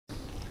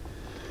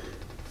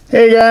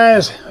Hey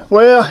guys,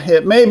 well,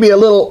 it may be a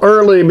little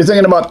early to be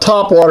thinking about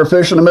topwater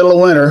fish in the middle of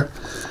winter,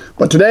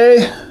 but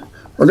today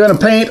we're going to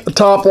paint a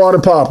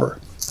topwater popper.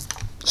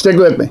 Stick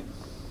with me.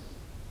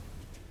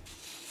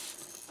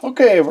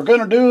 Okay, we're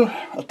going to do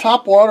a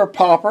topwater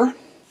popper.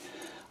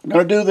 I'm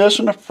going to do this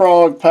in a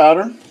frog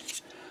pattern.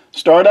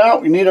 Start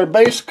out, we need our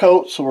base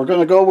coat, so we're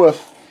going to go with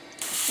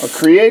a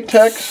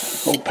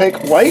Createx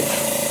opaque white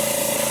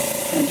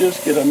and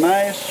just get a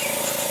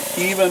nice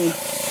even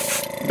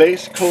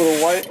base coat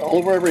of white all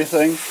over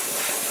everything.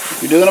 If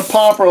you're doing a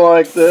popper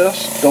like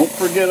this, don't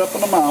forget up in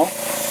the mouth.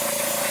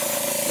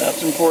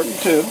 That's important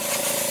too.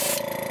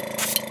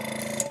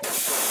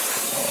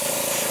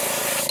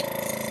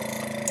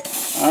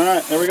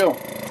 Alright, there we go.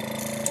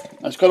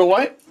 Nice coat of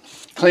white.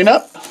 Clean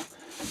up.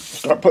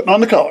 Start putting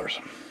on the colors.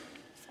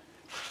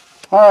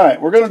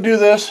 Alright, we're going to do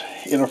this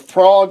in a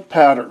frog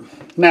pattern.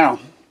 Now,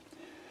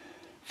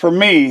 for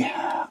me,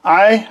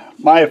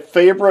 my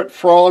favorite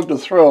frog to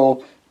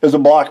throw is a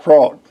black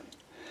frog.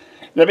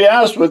 Now, to be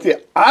honest with you,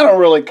 I don't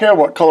really care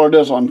what color it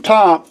is on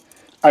top.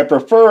 I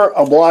prefer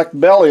a black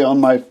belly on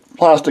my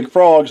plastic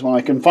frogs when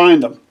I can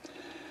find them.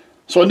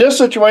 So in this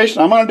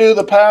situation, I'm going to do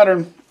the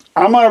pattern.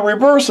 I'm going to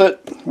reverse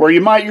it, where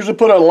you might usually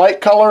put a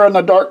light color and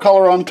a dark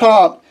color on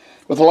top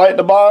with a light at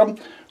the bottom.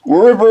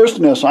 We're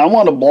reversing this. I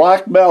want a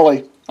black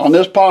belly on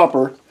this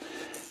popper.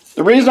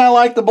 The reason I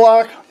like the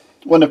black,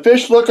 when the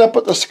fish look up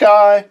at the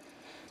sky,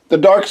 the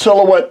dark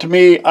silhouette, to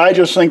me, I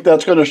just think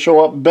that's going to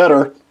show up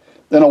better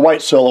than a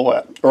white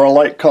silhouette or a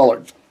light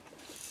colored.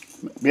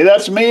 Maybe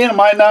that's me, and it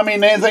might not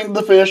mean anything to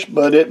the fish,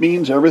 but it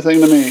means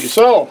everything to me.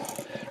 So,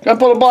 I'm going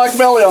to put a black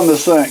belly on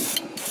this thing.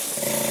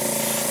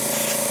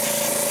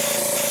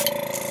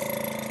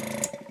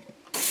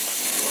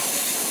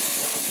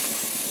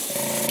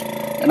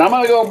 And I'm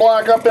going to go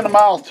black up in the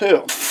mouth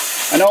too.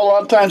 I know a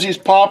lot of times these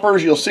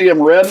poppers, you'll see them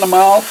red in the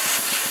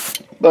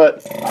mouth,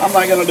 but I'm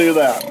not going to do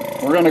that.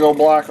 We're going to go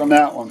black on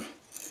that one.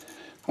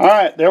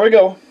 Alright, there we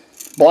go.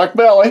 Black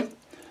belly.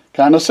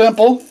 Kind of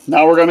simple.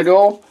 Now we're going to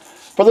go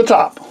for the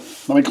top.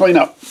 Let me clean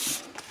up.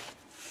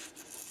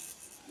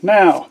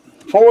 Now,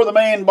 for the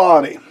main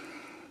body.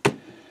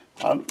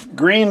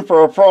 Green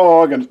for a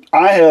frog, and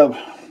I have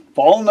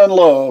fallen in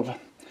love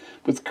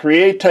with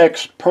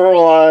Createx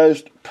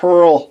Pearlized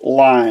Pearl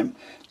Lime.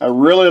 I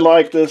really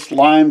like this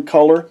lime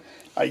color.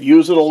 I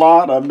use it a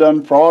lot. I've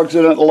done frogs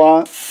in it a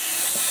lot.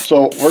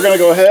 So we're going to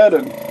go ahead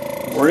and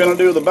we're going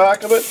to do the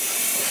back of it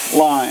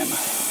lime.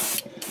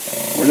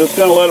 We're just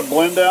going to let it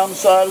blend down the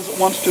side as it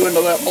wants to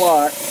into that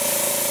black.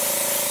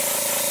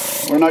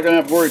 We're not going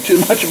to have to worry too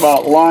much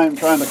about lime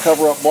trying to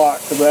cover up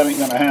black, because that ain't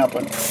going to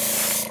happen.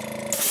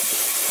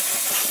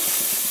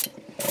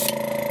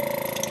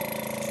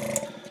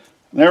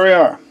 There we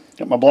are.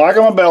 Got my black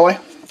on my belly.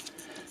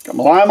 Got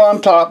my lime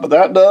on top, but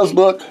that does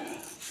look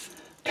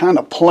kind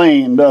of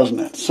plain, doesn't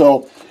it?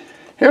 So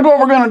here's what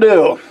we're going to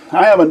do.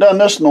 I haven't done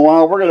this in a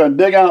while. We're going to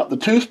dig out the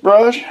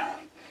toothbrush.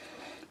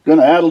 Going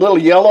to add a little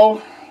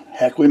yellow.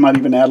 Heck, we might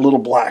even add a little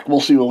black.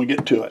 We'll see when we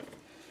get to it.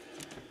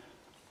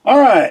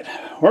 Alright,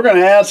 we're going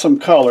to add some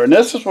color. And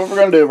this is what we're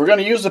going to do. We're going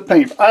to use the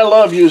paint. I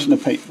love using the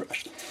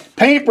paintbrush.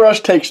 Paintbrush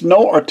takes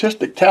no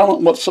artistic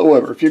talent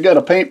whatsoever. If you've got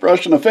a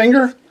paintbrush and a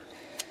finger,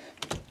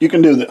 you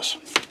can do this.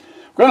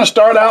 We're going to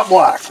start out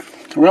black.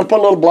 We're going to put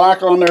a little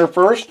black on there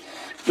first.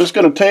 Just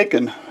going to take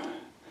and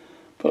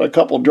put a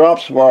couple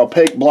drops of our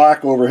opaque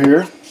black over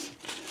here.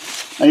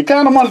 Now you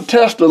kind of want to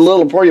test it a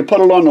little before you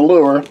put it on the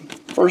lure.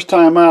 First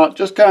time out,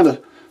 just kind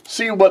of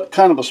see what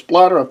kind of a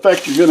splatter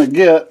effect you're going to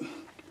get,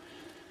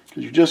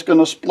 because you're just going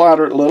to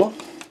splatter it a little.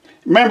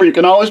 Remember, you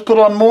can always put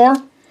on more.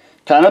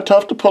 Kind of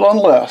tough to put on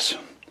less.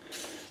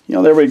 You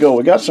know, there we go.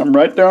 We got some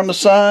right there on the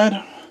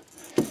side.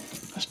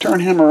 Let's turn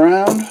him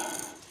around.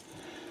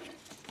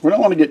 We don't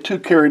want to get too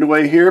carried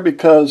away here,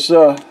 because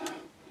I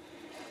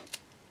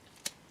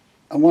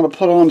want to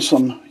put on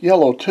some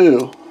yellow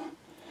too.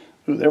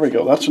 Ooh, there we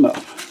go. That's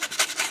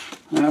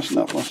enough. That's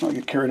enough. Let's not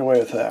get carried away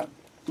with that.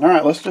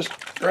 Alright, let's just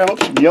grab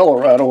up some yellow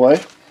right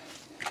away.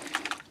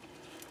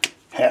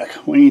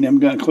 Heck, we ain't even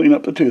going to clean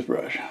up the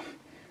toothbrush.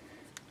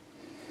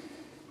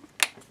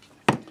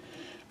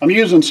 I'm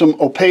using some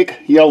opaque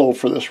yellow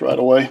for this right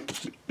away,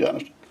 to be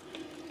honest. A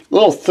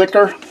little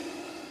thicker.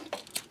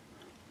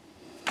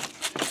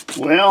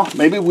 Well,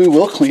 maybe we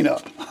will clean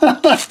up.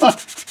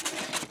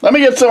 Let me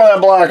get some of that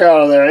black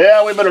out of there.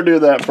 Yeah, we better do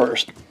that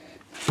first.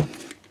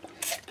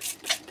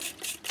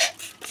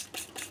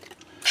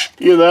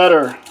 Either that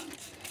or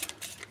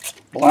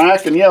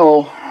black and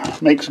yellow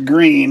makes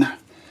green.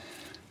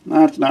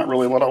 That's not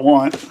really what I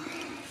want.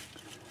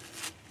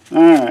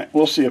 Alright,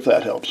 we'll see if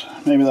that helps.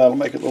 Maybe that'll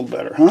make it a little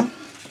better, huh?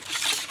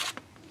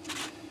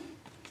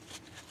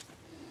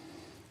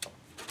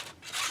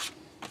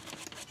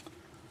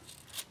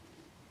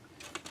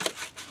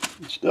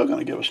 It's still going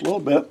to give us a little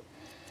bit.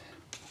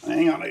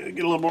 Hang on, I got to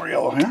get a little more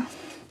yellow here.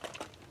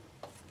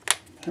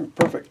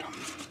 Perfect.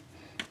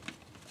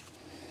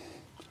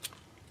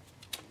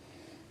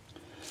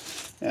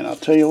 And I'll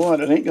tell you what,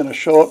 it ain't going to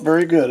show up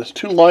very good. It's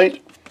too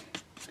light.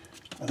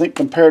 I think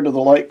compared to the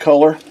light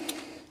color,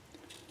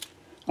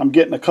 I'm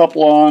getting a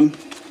couple on,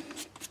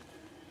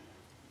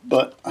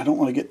 but I don't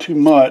want to get too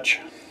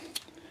much.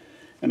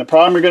 And the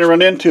problem you're going to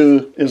run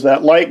into is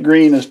that light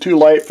green is too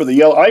light for the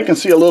yellow. I can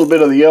see a little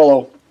bit of the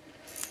yellow.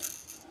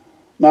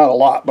 Not a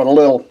lot, but a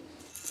little.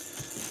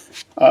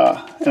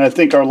 And I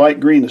think our light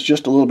green is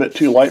just a little bit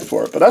too light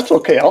for it. But that's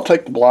okay. I'll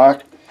take the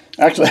black.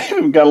 Actually, I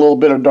even got a little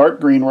bit of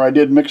dark green where I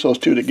did mix those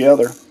two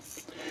together.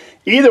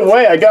 Either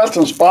way, I got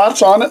some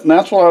spots on it, and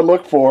that's what I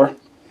look for.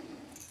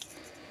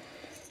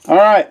 All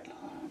right.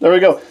 There we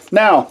go.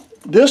 Now,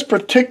 this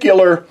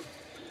particular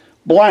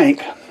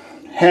blank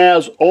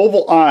has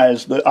oval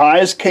eyes. The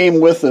eyes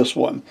came with this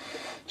one.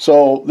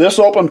 So this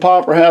open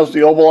popper has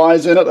the oval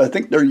eyes in it. I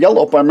think they're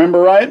yellow if I remember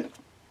right.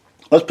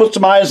 Let's put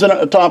some eyes in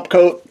it, a top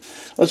coat.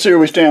 Let's see where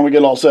we stand when we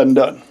get all said and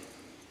done.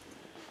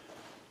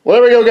 Well,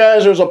 there we go,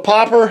 guys. There's a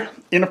popper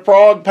in a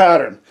frog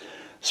pattern.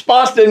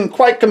 Spots didn't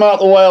quite come out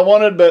the way I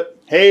wanted, but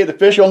hey, the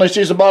fish only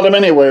sees the bottom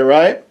anyway,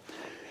 right?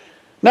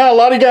 Now, a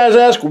lot of you guys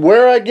ask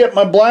where I get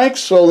my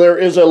blanks, so there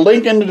is a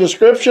link in the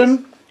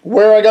description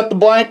where I got the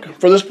blank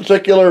for this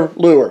particular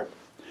lure.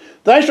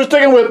 Thanks for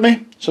sticking with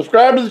me.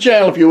 Subscribe to the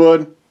channel if you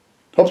would.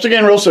 Hope to see you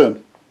again real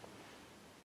soon.